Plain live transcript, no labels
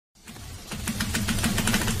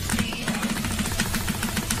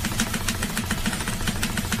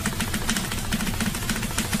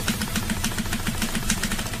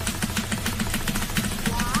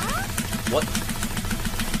What?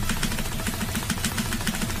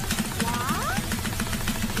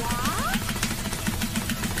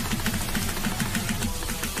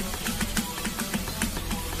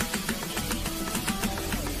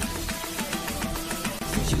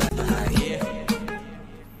 She like behind here.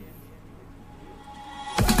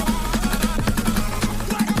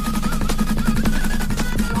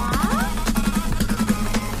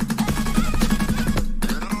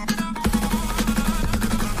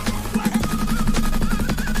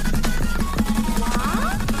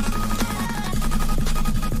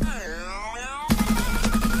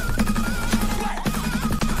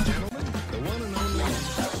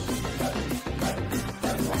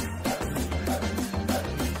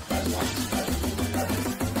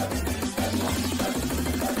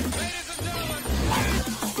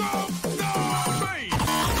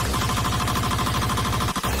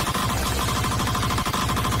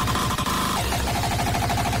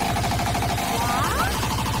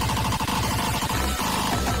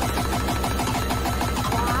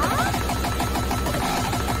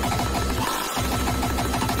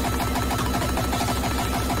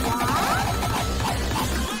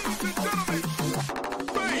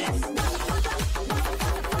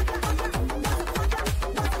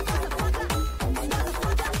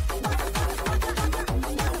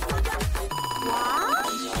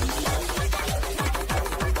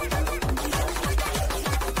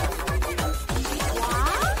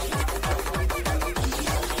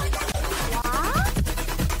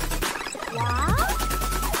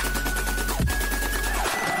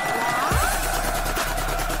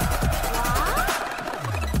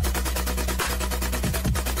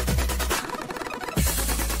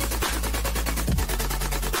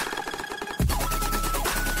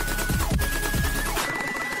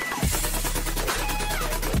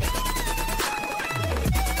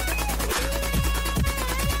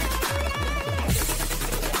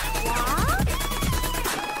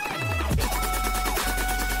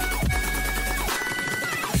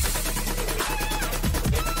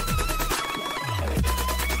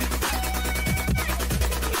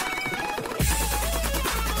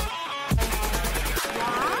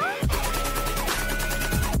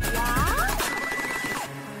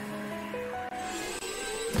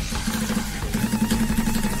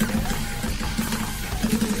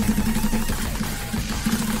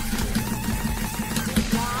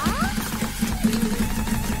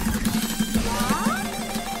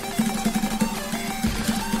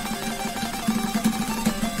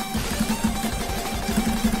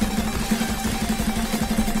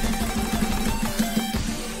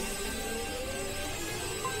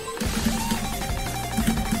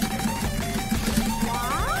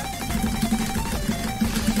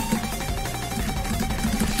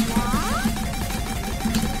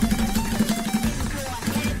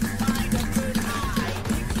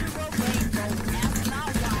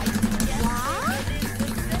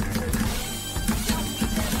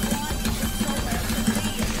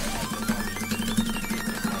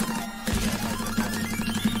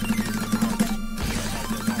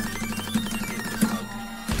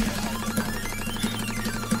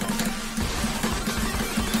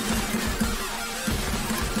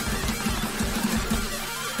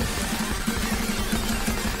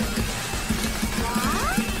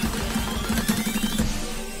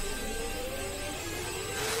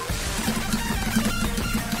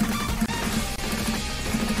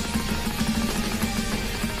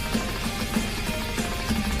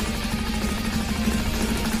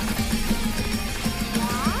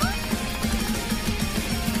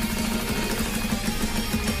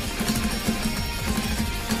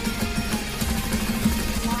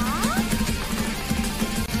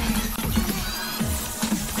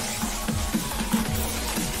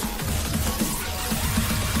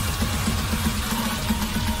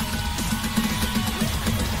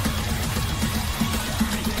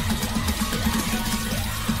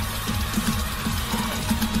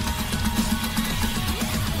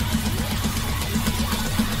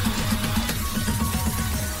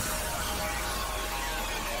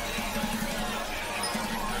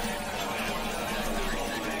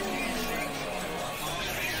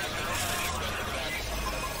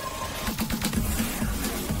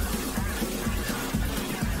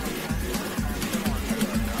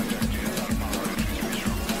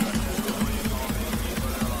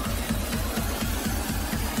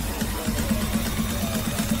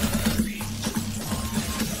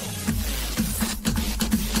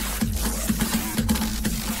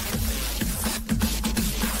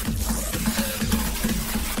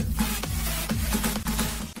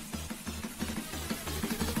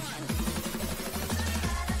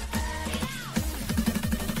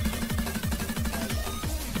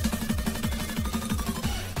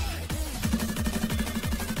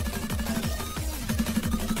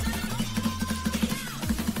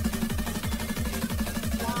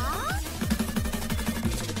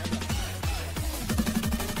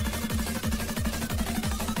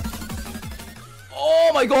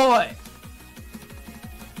 my god!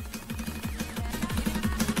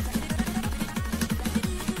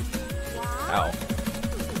 Ow.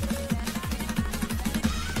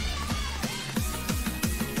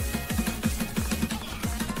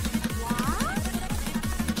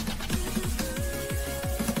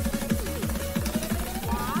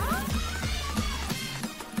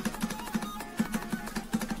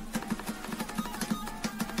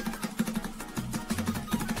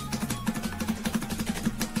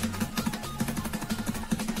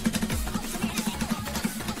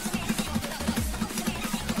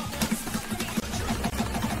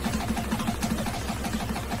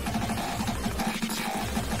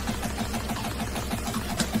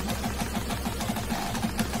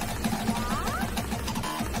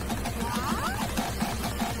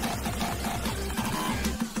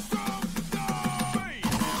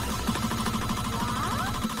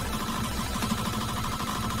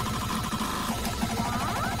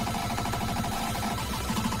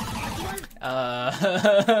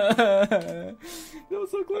 That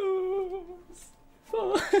was so close.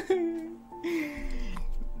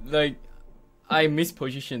 Like, I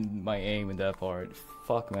mispositioned my aim in that part.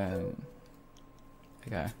 Fuck, man.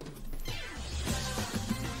 Okay.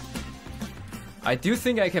 I do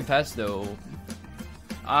think I can pass though.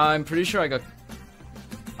 I'm pretty sure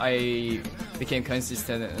I became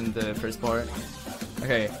consistent in the first part.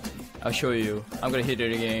 Okay, I'll show you. I'm gonna hit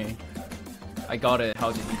it again. I got it.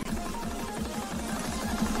 How did you?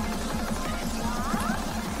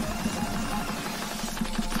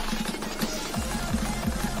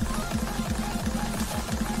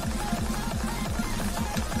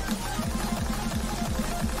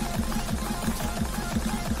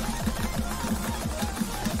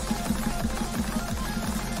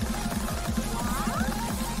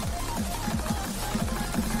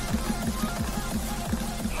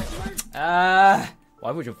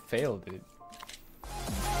 Why would you fail, dude?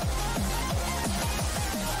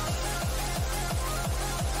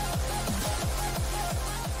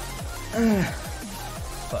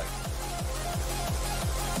 Fuck.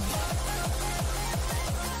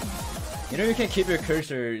 You know you can keep your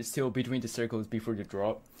cursor still between the circles before you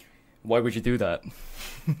drop. Why would you do that?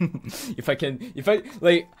 if I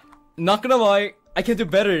like, not gonna lie, I can do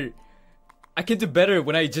better. I can do better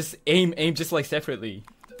when I just aim just like separately.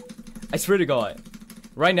 I swear to God.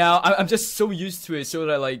 Right now, I'm just so used to it, so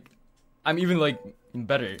that like, I'm even like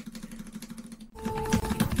better.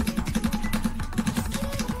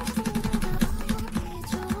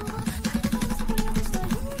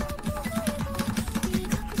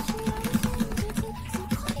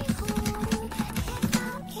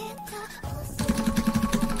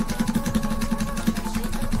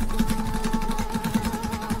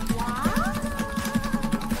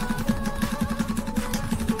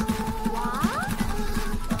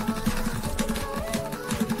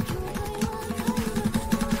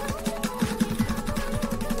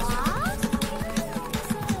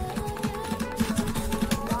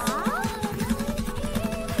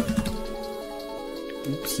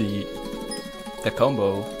 Oopsie. The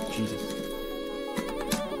combo. Jesus.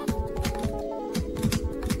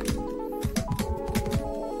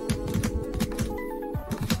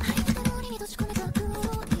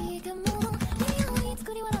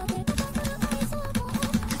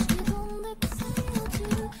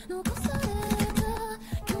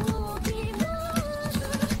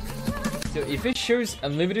 So if it shows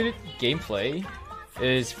unlimited gameplay,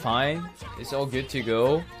 it's fine. It's all good to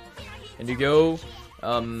go. And you go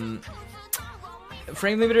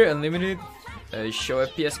frame limiter unlimited, show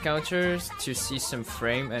FPS counters to see some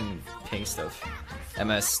frame and ping stuff,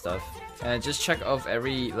 MS stuff, and just check off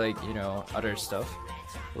every, like, you know, other stuff.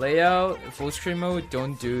 Layout, full screen mode,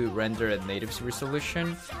 don't do render at native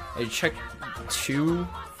resolution, and check two,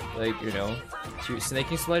 like, you know, two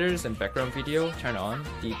snaking sliders and background video, turn on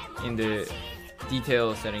in the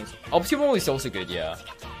detail settings. Optimal is also good, yeah,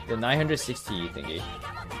 the 960 thingy.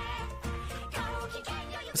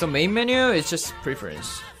 So main menu is just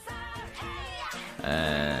preference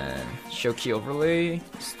and show key overlay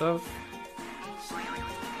stuff.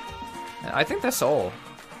 I think that's all.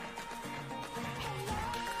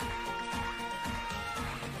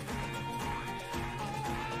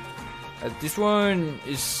 This one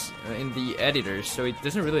is in the editor, so it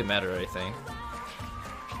doesn't really matter, I think.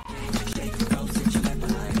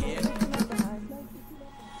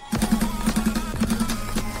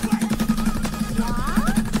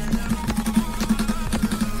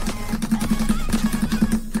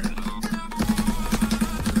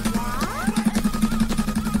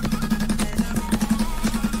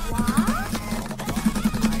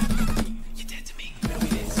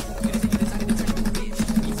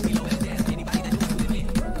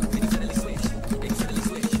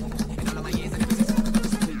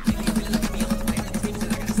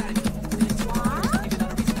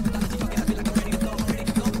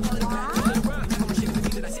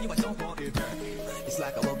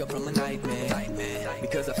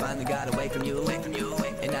 finally got away from you,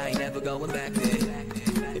 and I ain't never going back there.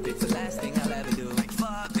 If it's the last thing I'll ever do,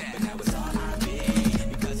 fuck that. But now it's all I be,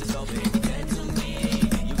 because it's all been dead to me.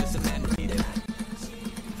 You just a memory that I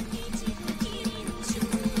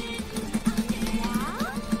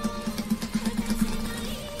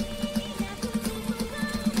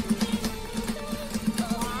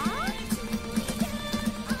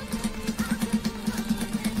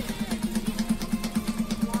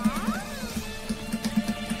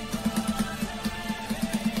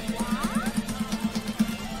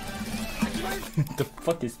The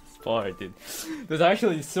fuck is this part, dude? That's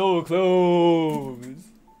actually so close.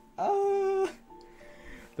 Ah,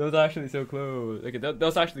 that was actually so close. Okay, that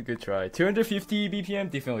was actually a good try. 250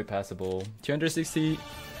 BPM, definitely passable. 260,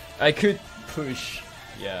 I could push.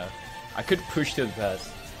 Yeah, I could push to the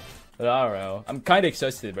pass. But I don't know. I'm kind of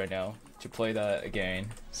exhausted right now to play that again.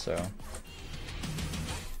 So,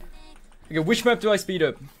 okay, which map do I speed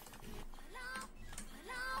up?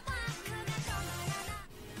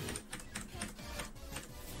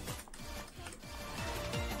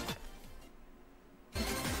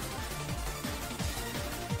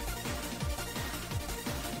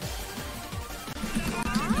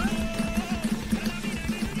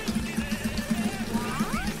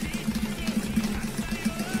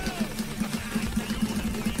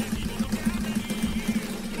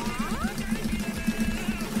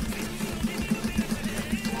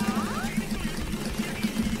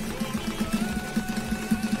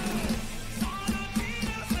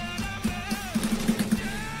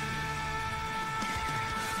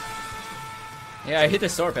 Yeah, I hit the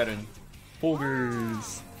star pattern.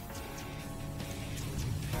 Poggers.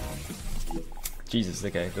 Jesus,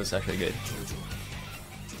 okay, that was actually good.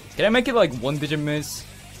 Can I make it like 1-digit miss?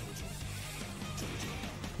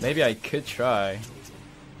 Maybe I could try.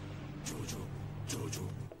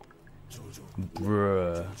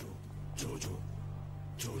 Bruh.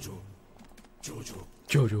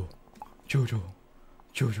 Jojo.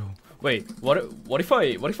 Wait, what if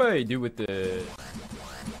I do with the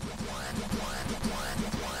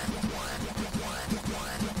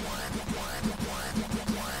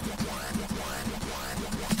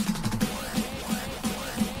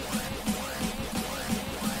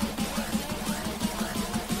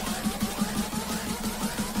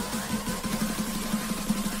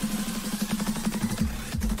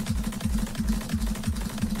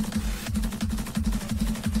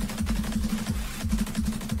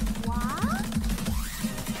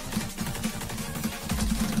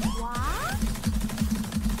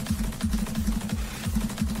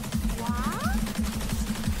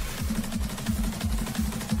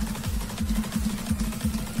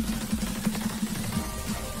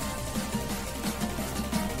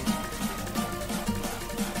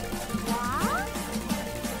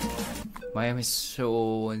MAYHEM is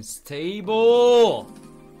so unstable.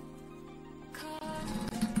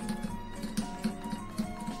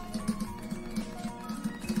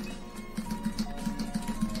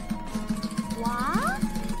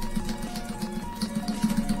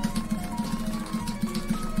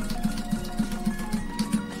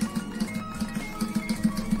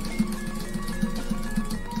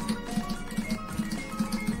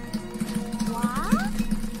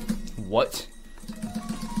 What?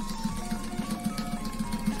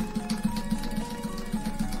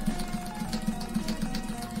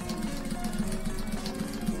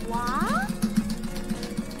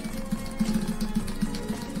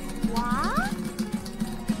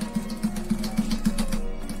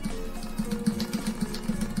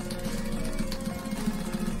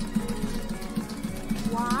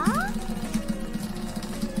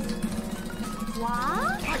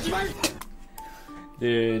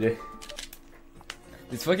 Dude,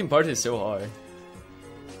 this fucking part is so hard.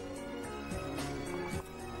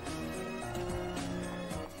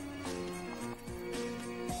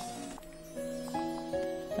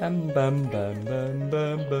 Bam bam bam bam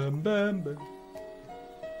bam bam bam bam.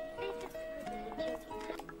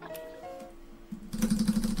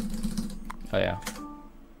 Oh yeah.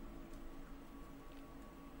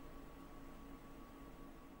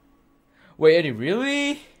 Wait, Eddie,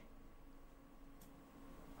 really?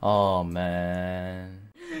 Oh man.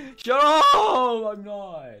 Shut up! I'm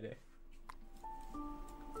not.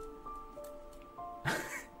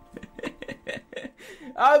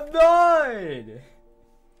 I'm not!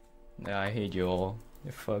 Nah, I hate you all.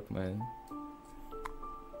 You fuck, man.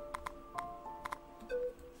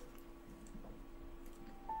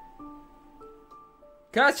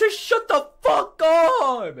 Guys, just shut the fuck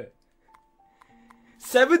up!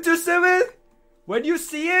 7 to 7? When you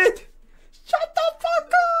see it? Shut the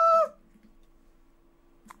fuck up!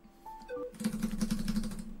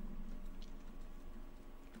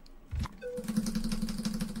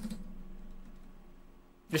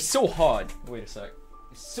 It's so hot. Wait a sec.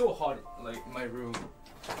 It's so hot, like my room.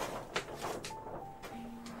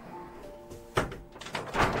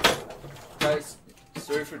 Guys,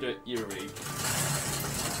 sorry for the ear rape.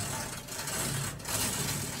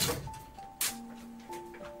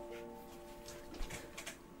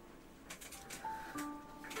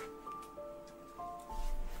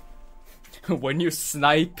 When you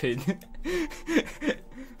snipe it,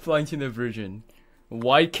 Flyingtuna version,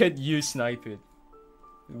 why can't you snipe it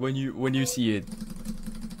when you see it?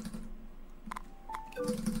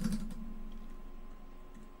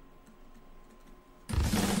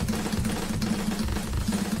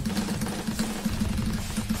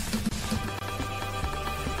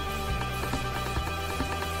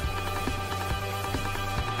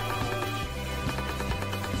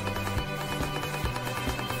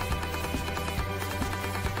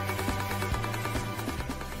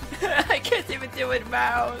 I can't even do it,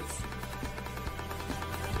 mouse.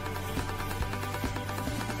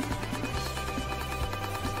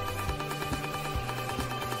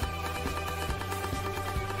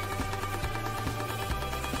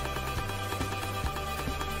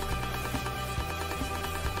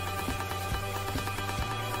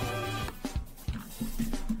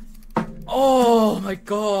 Oh my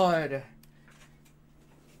god.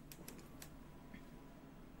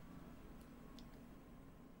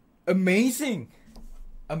 Amazing!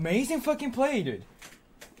 Amazing fucking play, dude.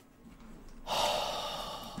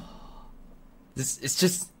 This it's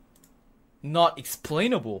just not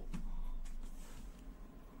explainable.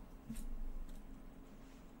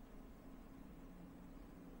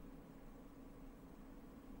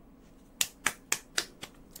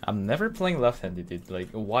 I'm never playing left-handed, dude. Like,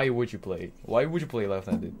 why would you play? Why would you play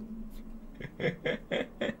left-handed?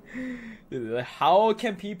 How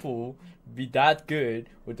can people be that good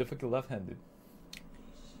with the fucking left-handed?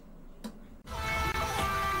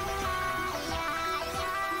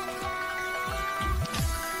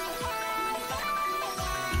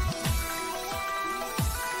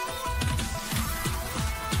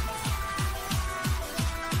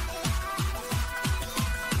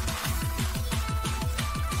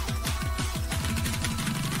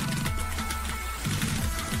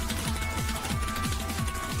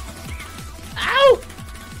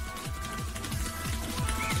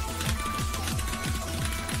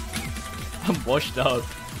 I'm washed out.